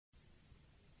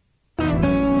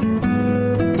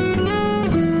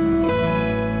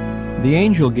The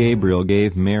angel Gabriel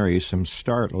gave Mary some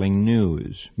startling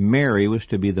news. Mary was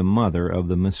to be the mother of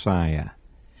the Messiah.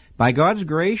 By God's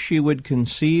grace, she would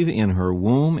conceive in her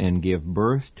womb and give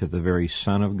birth to the very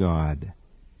Son of God.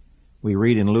 We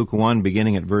read in Luke 1,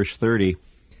 beginning at verse 30,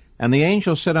 "And the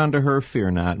angel said unto her,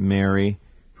 Fear not, Mary,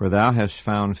 for thou hast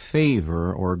found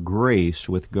favor or grace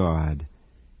with God.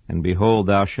 And behold,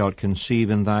 thou shalt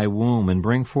conceive in thy womb, and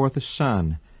bring forth a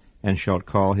son, and shalt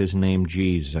call his name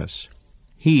Jesus.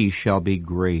 He shall be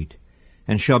great,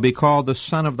 and shall be called the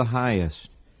Son of the Highest.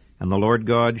 And the Lord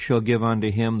God shall give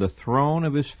unto him the throne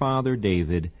of his father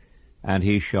David, and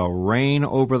he shall reign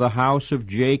over the house of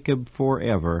Jacob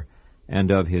forever, and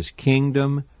of his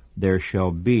kingdom there shall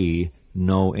be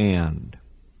no end."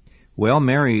 Well,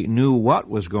 Mary knew what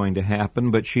was going to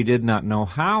happen, but she did not know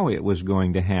how it was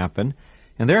going to happen,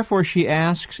 and therefore she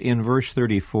asks in verse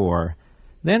 34,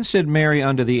 "Then said Mary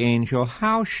unto the angel,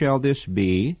 How shall this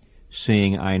be,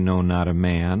 seeing I know not a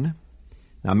man?"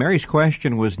 Now, Mary's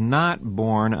question was not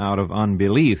born out of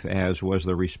unbelief, as was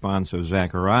the response of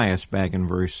Zacharias back in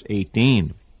verse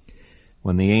 18.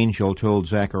 When the angel told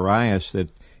Zacharias that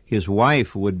his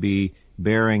wife would be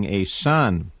bearing a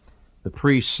son, the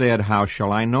priest said, "How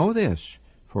shall I know this?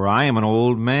 For I am an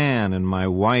old man, and my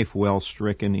wife well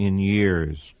stricken in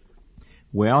years."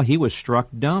 Well, he was struck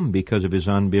dumb because of his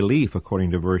unbelief,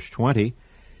 according to verse 20,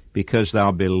 "Because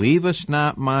thou believest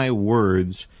not my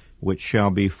words, which shall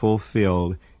be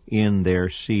fulfilled in their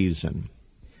season."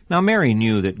 Now, Mary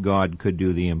knew that God could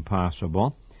do the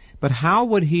impossible, but how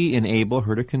would he enable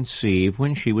her to conceive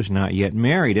when she was not yet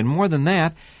married? And more than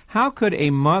that, how could a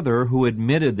mother who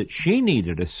admitted that she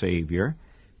needed a Savior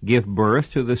give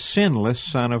birth to the sinless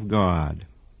Son of God?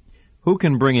 "Who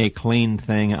can bring a clean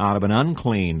thing out of an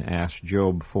unclean?" asked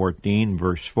Job 14,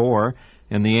 verse 4,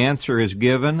 and the answer is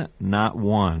given, not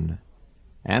one.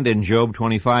 And in Job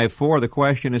 25:4, the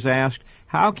question is asked,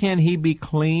 how can he be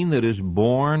clean that is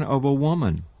born of a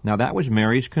woman? Now, that was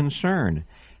Mary's concern.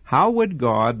 How would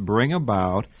God bring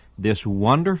about this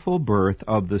wonderful birth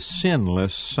of the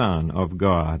sinless Son of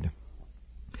God?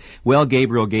 Well,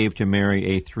 Gabriel gave to Mary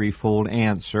a threefold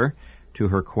answer to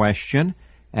her question,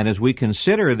 and as we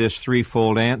consider this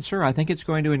threefold answer, I think it's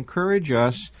going to encourage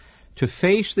us to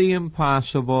face the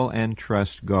impossible and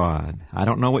trust God. I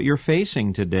don't know what you're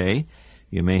facing today.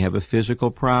 You may have a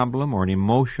physical problem or an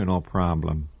emotional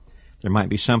problem. There might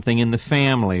be something in the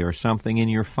family or something in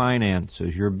your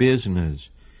finances, your business.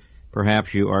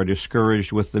 Perhaps you are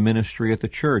discouraged with the ministry at the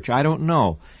church. I don't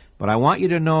know. But I want you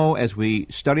to know, as we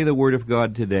study the Word of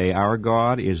God today, our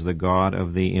God is the God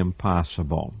of the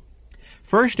impossible.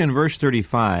 First, in verse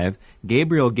 35,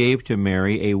 Gabriel gave to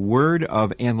Mary a word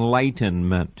of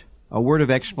enlightenment, a word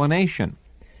of explanation.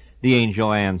 The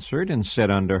angel answered and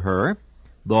said unto her,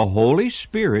 The Holy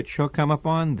Spirit shall come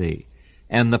upon thee,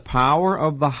 and the power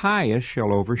of the Highest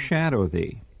shall overshadow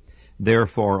thee.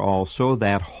 Therefore also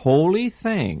that holy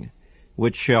thing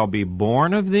which shall be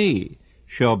born of thee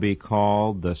shall be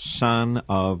called the Son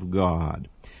of God.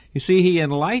 You see, he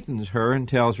enlightens her and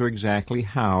tells her exactly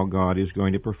how God is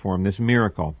going to perform this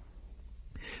miracle.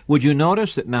 Would you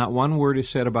notice that not one word is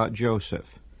said about Joseph?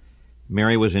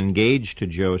 Mary was engaged to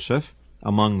Joseph.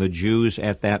 Among the Jews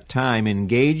at that time,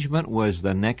 engagement was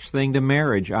the next thing to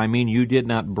marriage. I mean, you did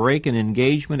not break an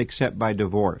engagement except by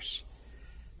divorce.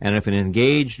 And if an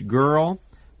engaged girl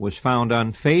was found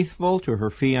unfaithful to her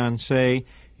fiancé,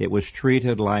 it was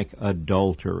treated like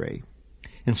adultery.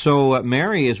 And so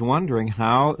Mary is wondering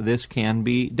how this can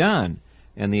be done.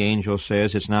 And the angel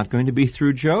says it's not going to be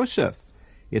through Joseph.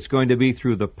 It's going to be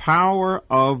through the power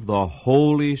of the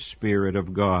Holy Spirit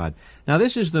of God. Now,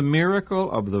 this is the miracle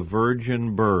of the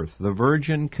virgin birth, the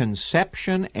virgin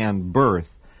conception and birth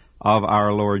of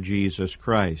our Lord Jesus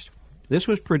Christ. This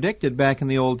was predicted back in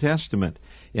the Old Testament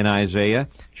in Isaiah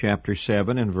chapter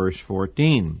 7 and verse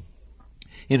 14.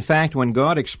 In fact, when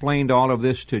God explained all of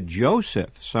this to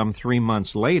Joseph some 3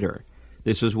 months later,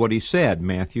 this is what he said,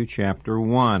 Matthew chapter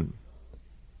 1.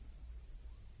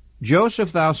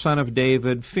 Joseph, thou son of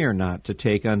David, fear not to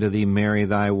take unto thee Mary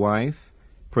thy wife,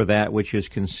 for that which is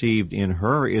conceived in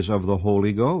her is of the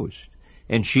Holy Ghost.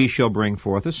 And she shall bring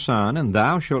forth a son, and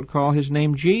thou shalt call his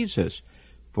name Jesus,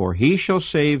 for he shall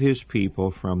save his people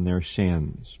from their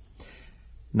sins.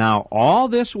 Now all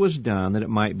this was done that it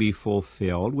might be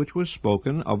fulfilled, which was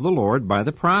spoken of the Lord by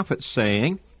the prophet,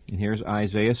 saying, and here's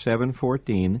Isaiah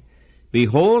 7:14,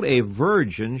 Behold, a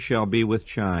virgin shall be with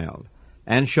child,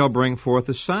 and shall bring forth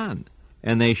a son,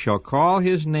 and they shall call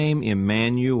his name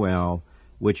Emmanuel,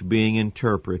 which being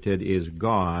interpreted is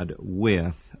God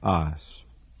with us.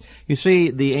 You see,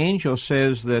 the angel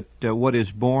says that what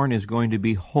is born is going to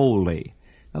be holy.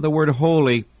 Now, the word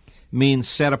holy means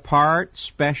set apart,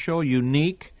 special,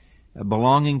 unique,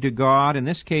 belonging to God. In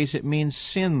this case, it means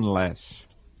sinless,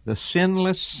 the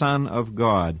sinless Son of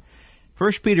God.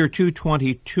 1 Peter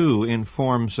 2:22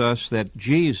 informs us that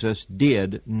Jesus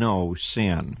did no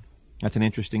sin. That's an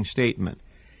interesting statement.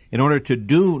 In order to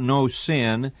do no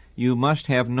sin, you must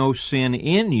have no sin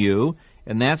in you,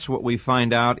 and that's what we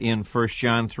find out in 1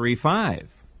 John 3:5.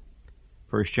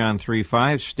 1 John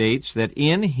 3:5 states that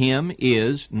in him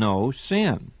is no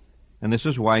sin. And this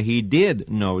is why he did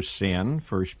no sin,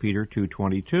 1 Peter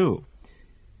 2:22.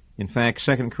 In fact,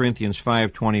 2 Corinthians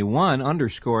 5:21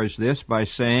 underscores this by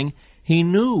saying he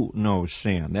knew no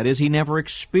sin. That is, he never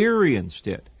experienced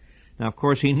it. Now, of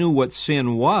course, he knew what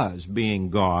sin was, being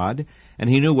God, and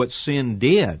he knew what sin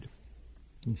did.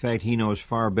 In fact, he knows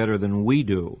far better than we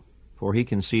do, for he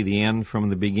can see the end from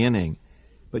the beginning.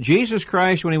 But Jesus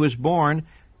Christ, when he was born,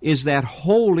 is that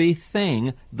holy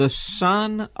thing, the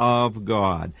Son of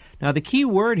God. Now, the key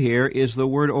word here is the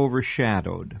word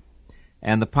overshadowed.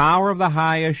 And the power of the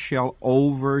highest shall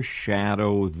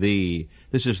overshadow thee.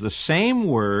 This is the same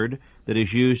word that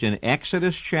is used in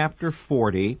Exodus chapter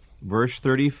 40, verse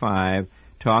 35,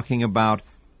 talking about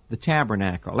the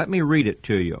tabernacle. Let me read it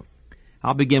to you.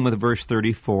 I'll begin with verse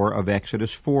 34 of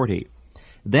Exodus 40.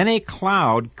 Then a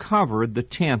cloud covered the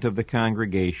tent of the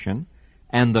congregation,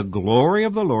 and the glory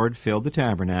of the Lord filled the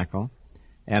tabernacle.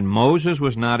 And Moses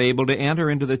was not able to enter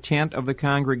into the tent of the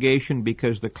congregation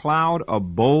because the cloud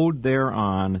abode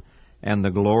thereon, and the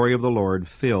glory of the Lord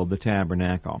filled the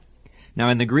tabernacle. Now,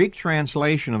 in the Greek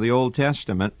translation of the Old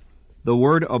Testament, the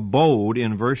word abode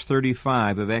in verse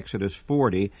 35 of Exodus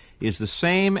 40 is the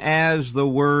same as the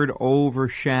word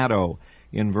overshadow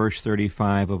in verse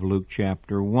 35 of Luke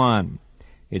chapter 1.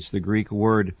 It's the Greek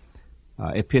word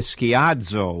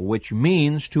episkiadzo, which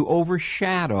means to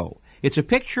overshadow. It's a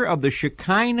picture of the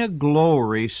Shekinah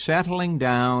glory settling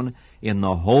down in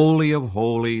the Holy of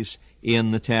Holies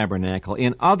in the tabernacle.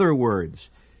 In other words,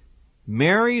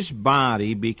 Mary's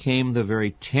body became the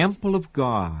very temple of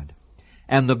God,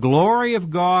 and the glory of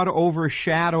God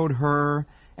overshadowed her,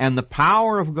 and the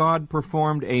power of God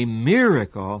performed a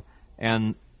miracle,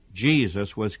 and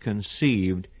Jesus was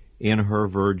conceived in her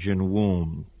virgin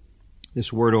womb.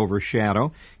 This word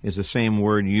overshadow is the same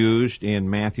word used in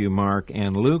Matthew, Mark,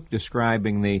 and Luke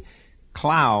describing the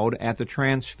cloud at the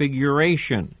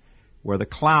Transfiguration, where the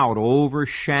cloud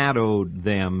overshadowed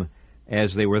them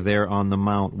as they were there on the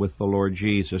mount with the Lord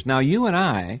Jesus. Now, you and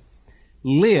I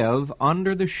live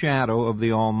under the shadow of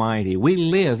the Almighty. We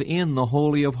live in the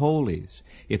Holy of Holies.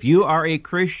 If you are a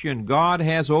Christian, God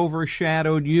has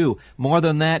overshadowed you. More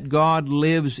than that, God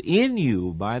lives in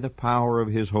you by the power of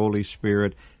His Holy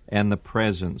Spirit and the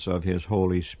presence of His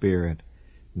Holy Spirit.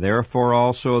 Therefore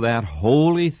also that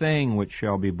holy thing which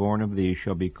shall be born of thee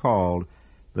shall be called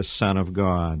the Son of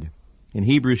God. In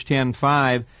Hebrews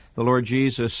 10:5, the Lord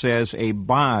Jesus says, a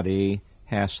body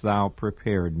hast thou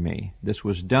prepared me. This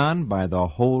was done by the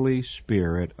Holy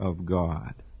Spirit of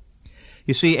God.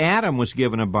 You see, Adam was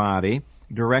given a body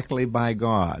directly by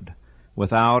God,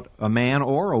 without a man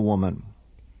or a woman.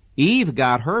 Eve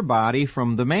got her body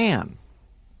from the man.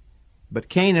 But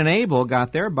Cain and Abel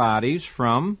got their bodies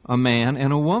from a man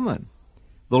and a woman.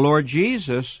 The Lord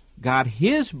Jesus got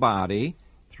His body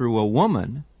through a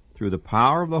woman, through the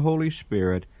power of the Holy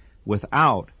Spirit,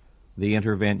 without the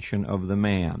intervention of the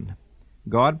man.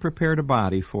 God prepared a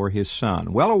body for His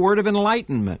Son. Well, a word of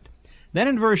enlightenment. Then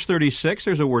in verse 36,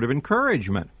 there's a word of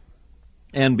encouragement.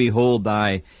 And behold,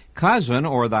 thy cousin,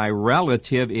 or thy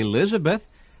relative Elizabeth,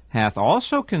 hath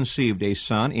also conceived a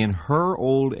son in her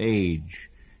old age.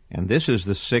 And this is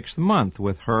the 6th month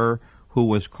with her who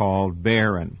was called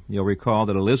barren. You'll recall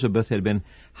that Elizabeth had been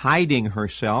hiding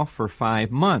herself for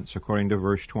 5 months, according to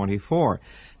verse 24.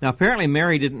 Now, apparently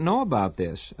Mary didn't know about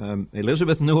this.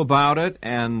 Elizabeth knew about it,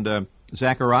 and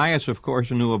Zacharias, of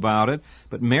course, knew about it,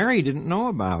 but Mary didn't know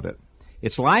about it.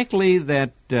 It's likely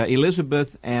that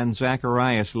Elizabeth and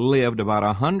Zacharias lived about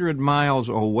 100 miles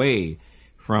away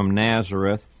from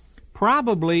Nazareth,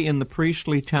 probably in the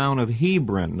priestly town of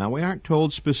Hebron. Now, we aren't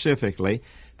told specifically,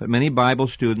 but many Bible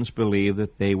students believe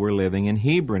that they were living in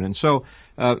Hebron. And so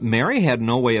Mary had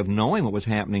no way of knowing what was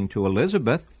happening to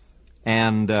Elizabeth,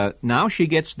 and now she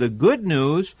gets the good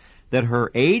news that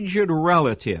her aged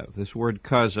relative, this word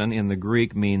cousin in the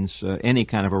Greek means any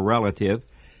kind of a relative,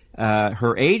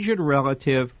 her aged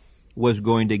relative was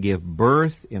going to give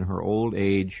birth in her old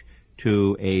age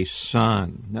to a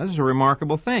son. Now, this is a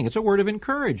remarkable thing. It's a word of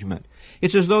encouragement.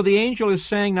 It's as though the angel is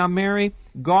saying, now, Mary,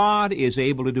 God is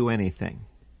able to do anything.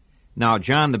 Now,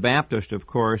 John the Baptist, of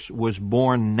course, was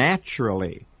born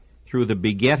naturally through the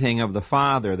begetting of the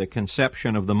Father, the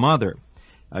conception of the mother.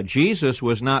 Jesus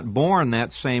was not born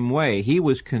that same way. He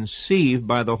was conceived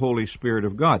by the Holy Spirit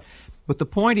of God. But the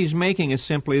point he's making is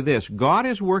simply this. God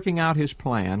is working out his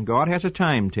plan. God has a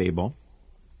timetable.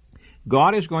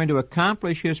 God is going to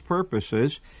accomplish his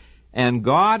purposes, and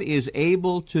God is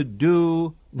able to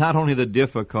do not only the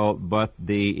difficult, but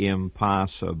the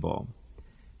impossible.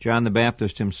 John the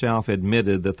Baptist himself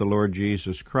admitted that the Lord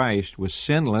Jesus Christ was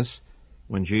sinless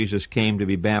when Jesus came to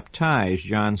be baptized.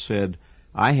 John said,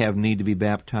 I have need to be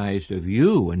baptized of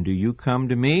you, and do you come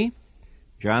to me?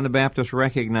 John the Baptist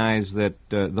recognized that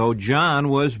though John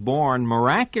was born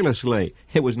miraculously,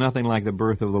 it was nothing like the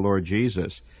birth of the Lord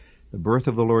Jesus. The birth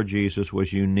of the Lord Jesus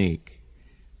was unique.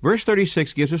 Verse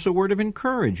 36 gives us a word of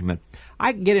encouragement.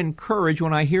 I get encouraged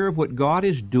when I hear of what God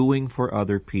is doing for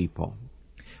other people.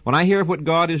 When I hear of what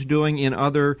God is doing in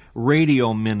other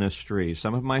radio ministries,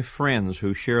 some of my friends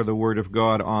who share the Word of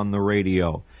God on the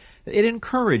radio, it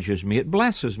encourages me, it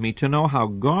blesses me to know how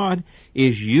God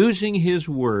is using His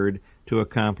Word to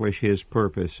accomplish His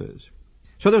purposes.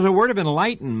 So there's a word of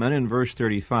enlightenment in verse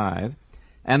 35,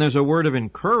 and there's a word of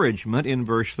encouragement in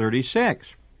verse 36.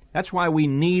 That's why we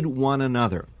need one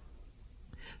another.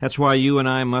 That's why you and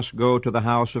I must go to the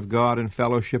house of God and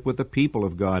fellowship with the people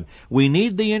of God. We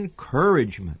need the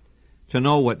encouragement to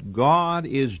know what God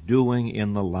is doing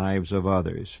in the lives of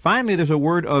others. Finally, there's a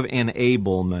word of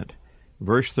enablement.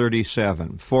 Verse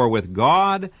 37, for with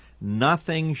God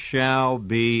nothing shall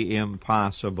be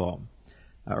impossible.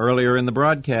 Earlier in the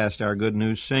broadcast, our Good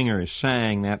News singers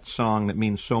sang that song that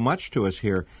means so much to us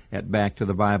here at Back to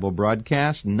the Bible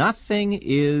broadcast, Nothing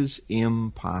is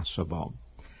Impossible.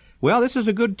 Well, this is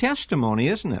a good testimony,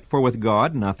 isn't it? For with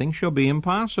God nothing shall be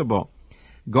impossible.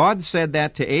 God said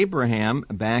that to Abraham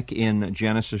back in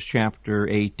Genesis chapter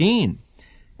 18.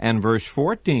 And verse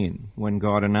 14, when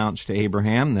God announced to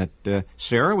Abraham that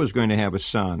Sarah was going to have a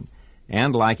son.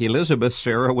 And like Elizabeth,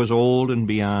 Sarah was old and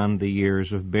beyond the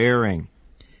years of bearing.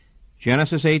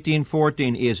 Genesis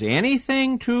 18:14, is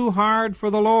anything too hard for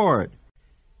the Lord?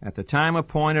 At the time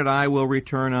appointed I will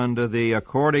return unto thee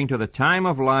according to the time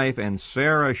of life, and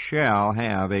Sarah shall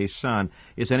have a son.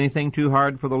 Is anything too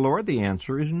hard for the Lord? The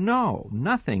answer is no.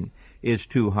 Nothing is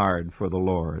too hard for the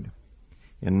Lord.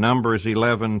 In Numbers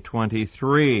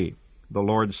 11:23, the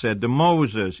Lord said to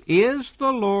Moses, is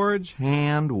the Lord's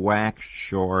hand waxed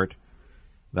short?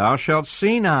 Thou shalt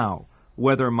see now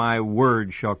whether my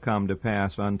word shall come to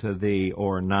pass unto thee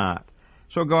or not.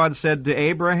 So God said to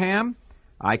Abraham,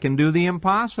 I can do the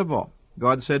impossible.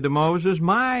 God said to Moses,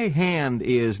 my hand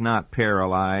is not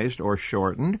paralyzed or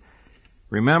shortened.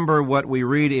 Remember what we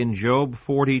read in Job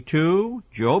 42?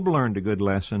 Job learned a good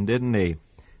lesson, didn't he?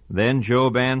 Then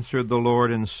Job answered the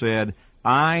Lord and said,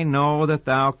 I know that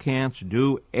thou canst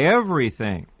do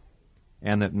everything,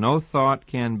 and that no thought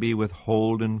can be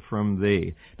withholden from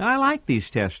thee. Now, I like these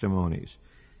testimonies.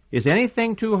 Is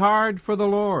anything too hard for the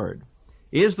Lord?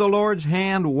 Is the Lord's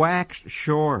hand waxed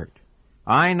short?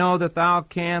 I know that thou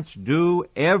canst do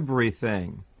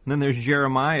everything. And then there's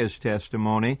Jeremiah's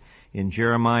testimony in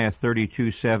Jeremiah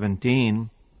 32:17.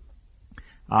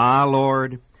 Ah,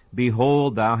 Lord,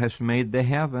 behold, thou hast made the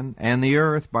heaven and the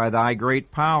earth by thy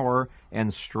great power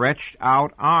and stretched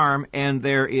out arm, and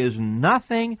there is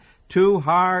nothing too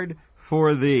hard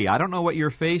for thee. I don't know what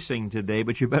you're facing today,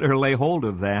 but you better lay hold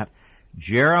of that.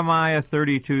 Jeremiah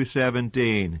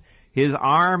 32:17. His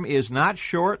arm is not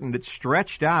shortened, it's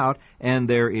stretched out, and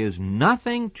there is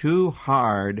nothing too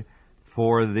hard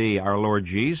for thee. Our Lord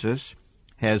Jesus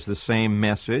has the same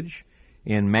message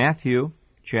in Matthew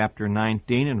chapter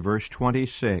 19 and verse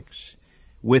 26.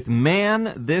 With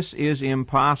men this is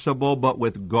impossible, but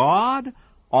with God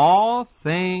all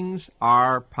things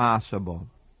are possible.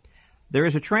 There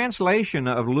is a translation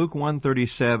of Luke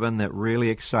 1:37 that really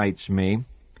excites me.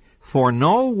 For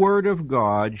no word of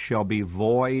God shall be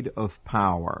void of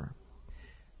power.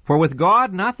 For with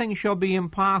God nothing shall be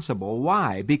impossible.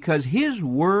 Why? Because His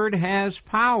word has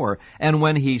power, and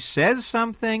when He says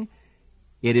something,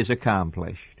 it is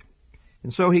accomplished.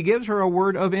 And so He gives her a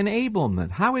word of enablement.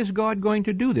 How is God going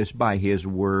to do this? By His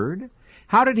word.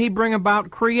 How did He bring about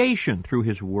creation? Through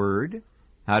His word.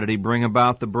 How did He bring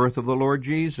about the birth of the Lord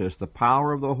Jesus? The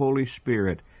power of the Holy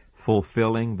Spirit,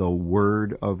 fulfilling the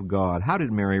Word of God. How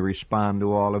did Mary respond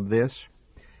to all of this?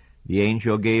 The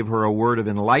angel gave her a word of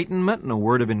enlightenment and a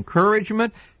word of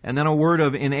encouragement and then a word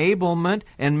of enablement.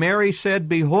 And Mary said,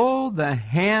 behold, the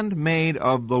handmaid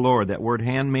of the Lord. That word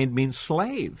handmaid means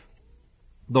slave,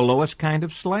 the lowest kind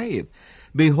of slave.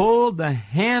 Behold, the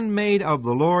handmaid of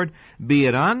the Lord, be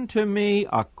it unto me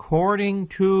according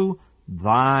to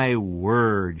thy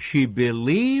word. She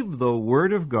believed the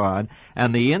word of God,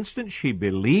 and the instant she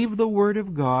believed the word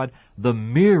of God, the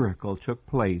miracle took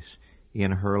place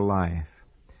in her life.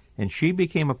 And she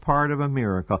became a part of a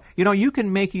miracle. You know, you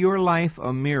can make your life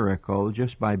a miracle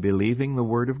just by believing the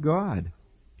word of God.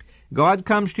 God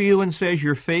comes to you and says,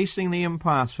 you're facing the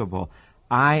impossible.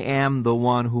 I am the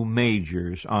one who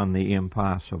majors on the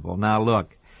impossible. Now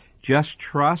look, just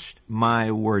trust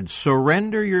my word.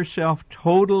 Surrender yourself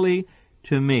totally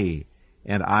to me,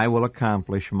 and I will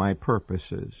accomplish my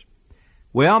purposes.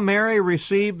 Well, Mary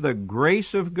received the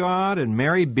grace of God, and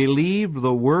Mary believed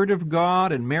the word of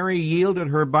God, and Mary yielded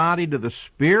her body to the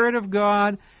Spirit of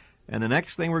God. And the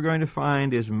next thing we're going to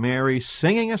find is Mary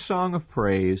singing a song of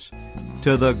praise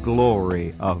to the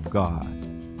glory of God.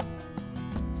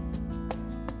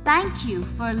 Thank you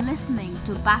for listening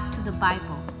to Back to the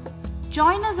Bible.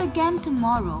 Join us again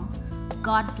tomorrow.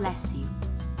 God bless you.